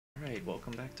Alright,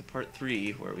 welcome back to part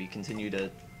 3, where we continue to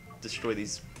destroy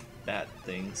these bat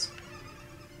things.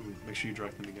 Ooh, make sure you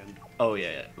direct them again. Oh,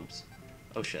 yeah. Oops.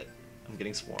 Oh, shit. I'm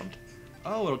getting swarmed.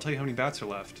 Oh, it'll tell you how many bats are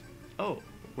left. Oh,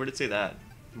 where'd it say that?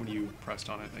 When you pressed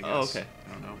on it, I guess. Oh, okay.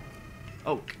 I don't know.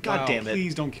 Oh, god damn it.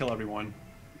 Please don't kill everyone.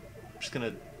 I'm just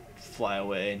gonna fly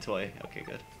away until I... Okay,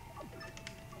 good.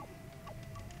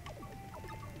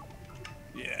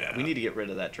 Yeah. We need to get rid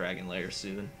of that dragon lair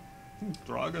soon.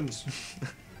 Dragons.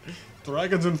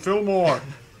 Dragons in Fillmore.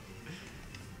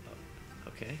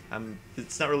 Okay,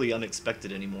 it's not really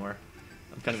unexpected anymore.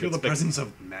 I'm kind I feel of the presence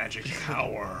of magic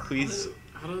power. Please.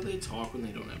 How do they talk when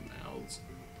they don't have mouths?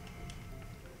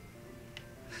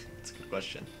 That's a good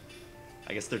question.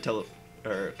 I guess they're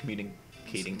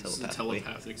communicating It's a telepathically.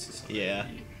 telepathic society. Yeah.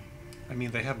 I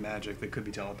mean, they have magic. They could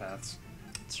be telepaths.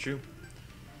 It's true.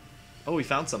 Oh, we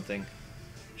found something.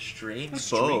 Strange A bow.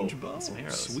 strange bow. Some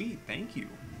arrows. Sweet, thank you.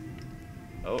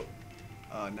 Oh.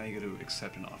 Now you got to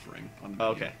accept an offering on the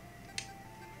Oh, menu. okay.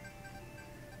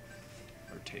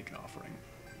 Or take an offering.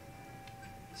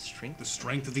 Strength. The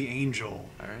strength of the angel.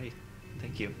 All right.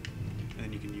 Thank you. And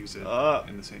then you can use it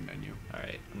in the same menu. All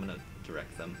right. I'm gonna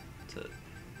direct them to.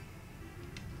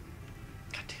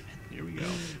 God damn it! Here we go.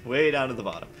 Way down to the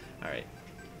bottom. All right.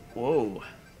 Whoa.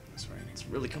 That's right. It's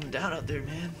really coming down out there,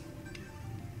 man.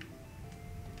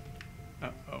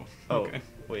 Oh. Oh. Okay.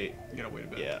 Wait. You gotta wait a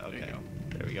bit. Yeah. There Okay. you go.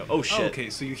 There we go. Oh shit. Oh, okay,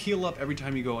 so you heal up every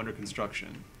time you go under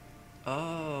construction.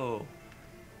 Oh.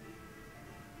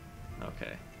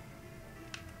 Okay.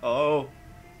 Oh.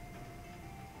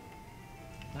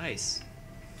 Nice.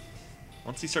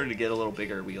 Once he started to get a little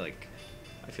bigger,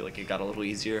 I feel like it got a little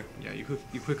easier. Yeah, you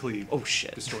quickly Oh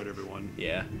shit. destroyed everyone.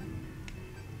 Yeah.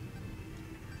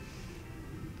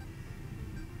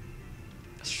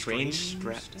 A strange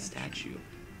statue.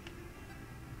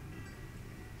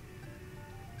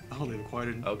 Oh, they've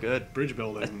acquired Oh good. bridge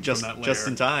building Just from that lair. just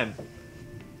in time.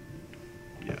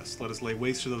 Yes, let us lay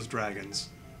waste to those dragons.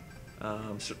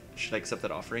 Should I accept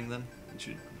that offering then? You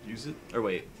should use it, Or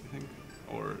wait, I think.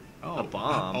 Or a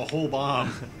bomb. A whole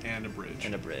bomb and a bridge.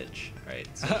 and a bridge. All right.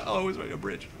 So, Oh, I was right, a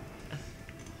bridge.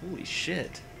 holy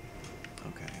shit.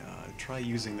 Okay, try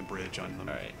using the bridge on them.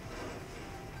 All right.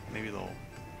 Maybe they'll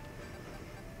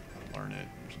learn it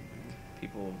or something.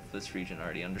 People of this region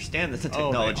already understand the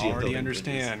Oh, technology they of already building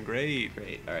understand. Great.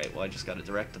 bridges. Great. All right. Well, I just got to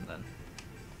direct them then.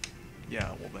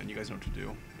 Yeah, well then you guys know what to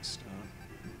do. Just,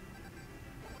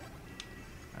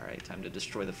 All right. Time to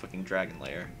destroy the fucking dragon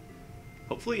lair.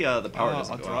 Hopefully, the power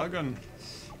doesn't a go out. dragon.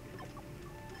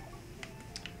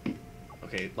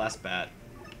 Okay, last bat.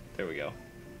 There we go.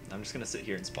 I'm just gonna sit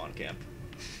here and spawn camp.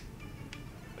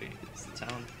 Wait, it's the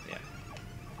town? Yeah.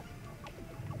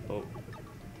 Oh,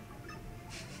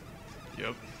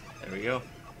 Yep. there we go.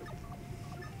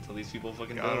 Until these people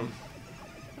fucking Got build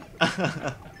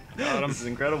 'em. Got 'em. This is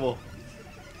incredible.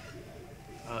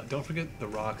 Don't forget the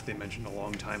rock they mentioned a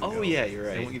long time ago. Oh, yeah, you're They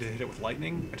right. want you to hit it with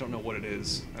lightning. I don't know what it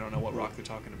is. I don't know what rock they're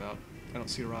talking about. I don't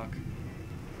see a rock.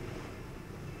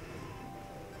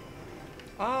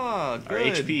 Ah, Our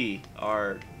good. HP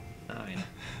are 9.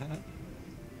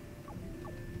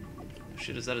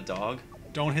 Shit, is that a dog?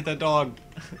 Don't hit that dog.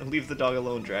 Leave the dog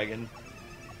alone, dragon.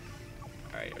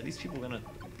 Alright, are these people gonna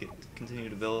continue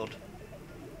to build?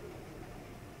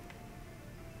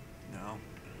 No.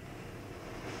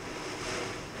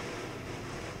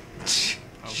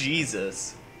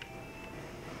 Jesus.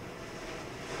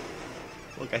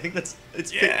 Look, I think it's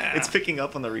Yeah. it's picking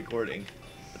up on the recording.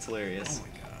 That's hilarious. Oh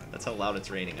my god. That's how loud it's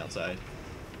raining outside.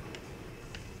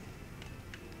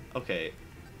 Okay.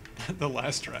 The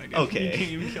last dragon. Okay. You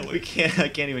can't even kill it. I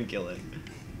can't even kill it.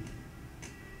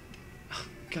 Oh,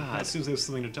 God. As soon as they have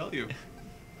something to tell you.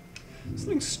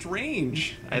 Something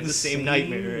strange. I have the same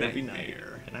nightmare every night.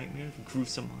 nightmare. A nightmare of a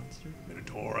gruesome monster.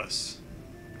 Minotaurus.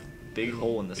 Big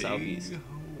hole in the Big southeast. hole.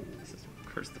 This is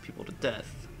curse the people to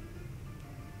death.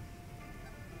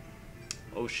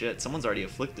 Oh shit, someone's already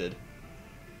afflicted.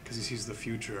 Because he sees the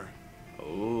future.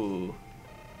 Oh.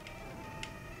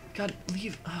 God,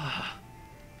 leave. Ah.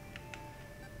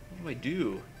 What do I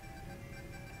do?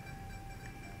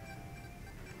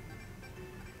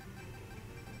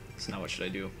 So now what should I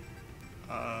do?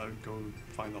 Go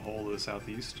find the hole to the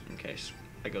southeast. Okay,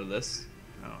 I go to this.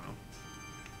 I don't know.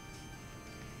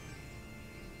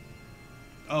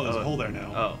 Oh, there's a hole there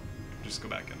now. Oh, Just go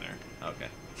back in there. okay.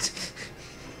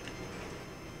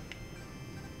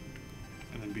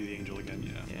 And then be the angel again,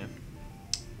 yeah. Yeah.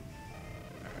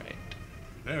 Alright.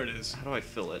 There it is. How do I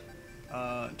fill it?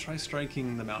 Try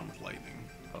striking the mountain with lightning.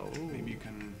 Oh. Maybe you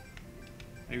can...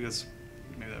 Maybe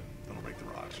that'll break the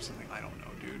rocks or something. I don't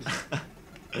know,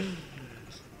 dude.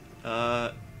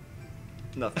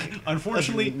 Nothing.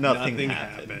 Unfortunately, Nothing nothing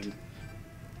happened. happened.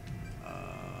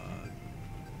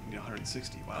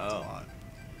 160. Wow,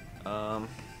 that's a lot.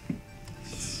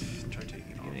 Let's try taking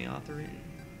Give off. any author?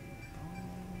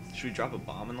 Should we drop a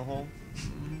bomb in the hole?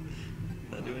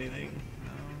 Not do anything.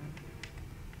 No.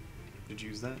 Did you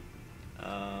use that?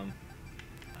 I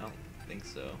don't think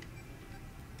so.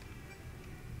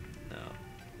 No.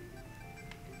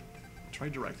 Try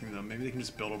directing them. Maybe they can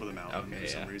just build over the mountain Okay, for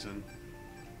some yeah. reason.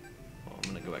 Well,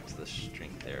 I'm gonna go back to the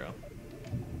strength arrow.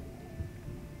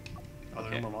 Oh, there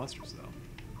Okay. are no more monsters though.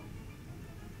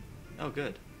 Oh,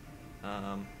 good.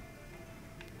 Yeah,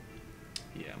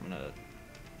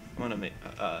 I'm gonna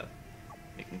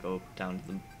make him go down to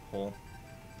the hole.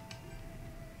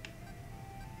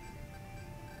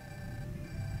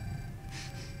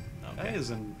 That is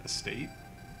an estate,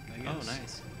 I guess. Oh,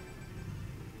 nice.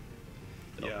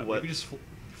 Yeah, What? maybe just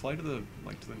fly to the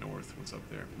to the north. What's up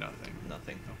there? Nothing.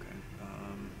 Nothing. Okay.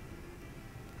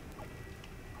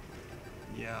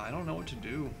 Yeah, I don't know what to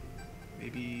do.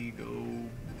 Maybe go.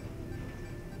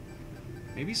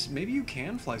 Maybe you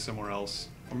can fly somewhere else,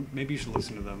 or maybe you should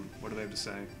listen to them. What do they have to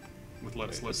say? With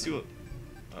let's Wait, let's listen. do it.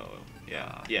 Oh,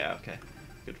 yeah. Yeah. Okay.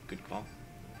 Good call.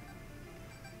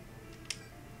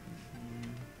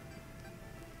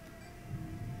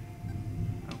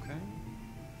 Okay.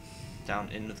 Down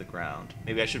into the ground.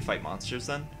 Maybe I should fight monsters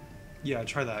then? Yeah,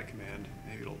 try that command.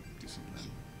 Maybe it'll do something then.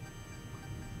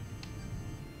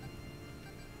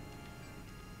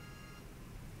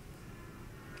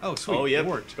 Oh, sweet. Oh, yep. It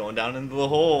worked. Going down into the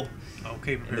hole.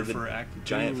 Okay, prepare Into the for Act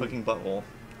giant 2. fucking butthole.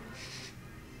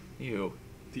 Ew.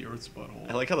 The Earth's butthole.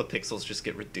 I like how the pixels just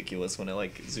get ridiculous when it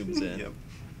like zooms in. Yep.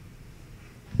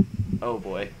 Oh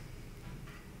boy.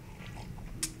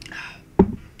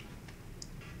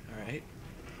 Alright.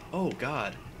 Oh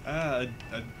god. A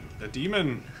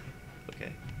demon.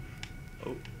 Okay.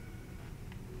 Oh.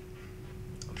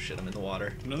 Oh shit, I'm in the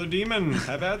water. Another demon.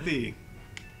 Have at thee.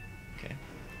 Okay.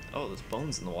 Oh, there's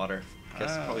bones in the water.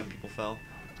 Guess Ah. probably people fell.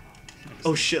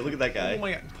 Oh shit, look at that guy. Oh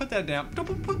my god. Put that down.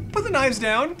 Don't put the knives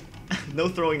down. No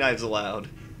throwing knives allowed.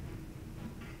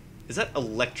 Is that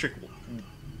electric?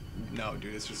 No,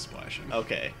 dude, it's just splashing.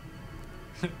 Okay.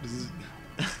 This is-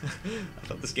 I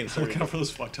thought this game started. Look out for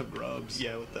those fucked up grubs.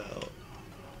 Yeah, what the hell?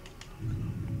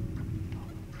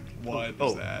 What is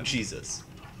Oh, that? Jesus.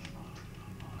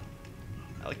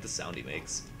 I like the sound he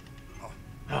makes.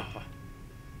 Oh.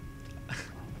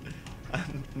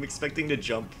 I'm expecting to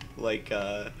jump like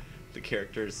the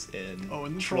characters in Oh,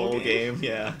 in the Troll game.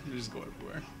 Yeah. You just go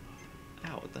everywhere.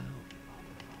 Ow, what the hell?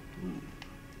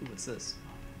 Ooh, what's this?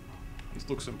 This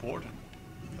looks important.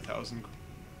 1,000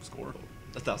 score.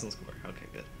 1,000 score. Okay,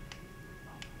 good.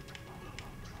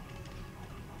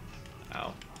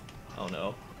 Ow. Oh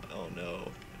no. Oh no.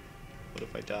 What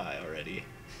if I die already?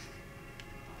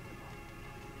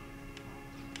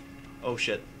 Oh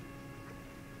shit.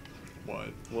 What?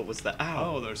 What was that?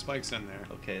 Oh, Ow. there's spikes in there.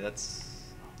 Okay, that's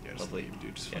Yeah, just lovely. leave,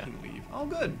 dude. Just Yeah. fucking leave. Oh,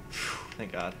 good.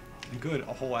 Thank God. Good.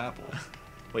 A whole apple.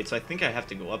 Wait, so I think I have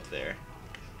to go up there.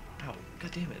 Ow.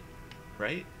 God damn it.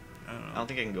 Right? I don't know. I don't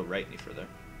think I can go right any further.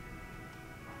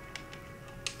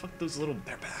 Fuck those little...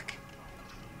 They're back.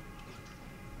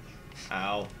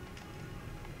 Ow.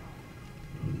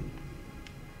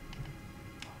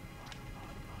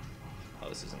 Oh,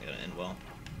 this isn't gonna end well.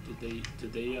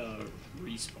 Did they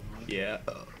respawn? Yeah.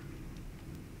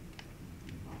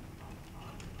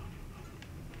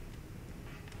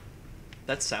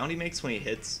 That sound he makes when he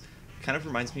hits kind of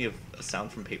reminds me of a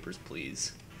sound from Papers,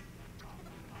 Please.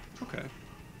 Okay.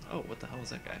 Oh, what the hell is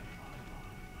that guy?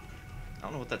 I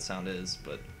don't know what that sound is,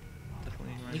 but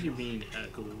definitely I think you're being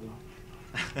echoed.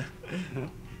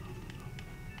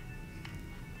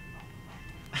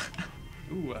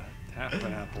 Ooh, half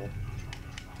an apple.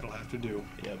 That'll have to do.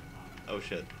 Yep. Oh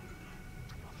shit.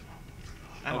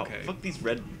 Ow, Okay. fuck these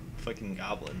red fucking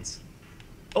goblins.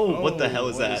 Oh, what the hell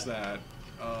is what that? Is that?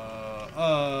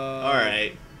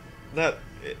 Alright. That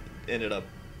it ended up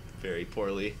very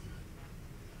poorly.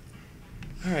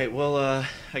 Alright, well,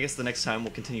 I guess the next time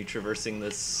we'll continue traversing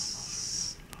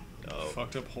this... Oh,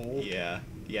 Fucked up hole. yeah.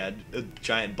 Yeah, a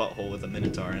giant butthole with a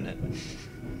Minotaur in it.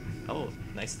 Oh,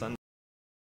 nice thunder.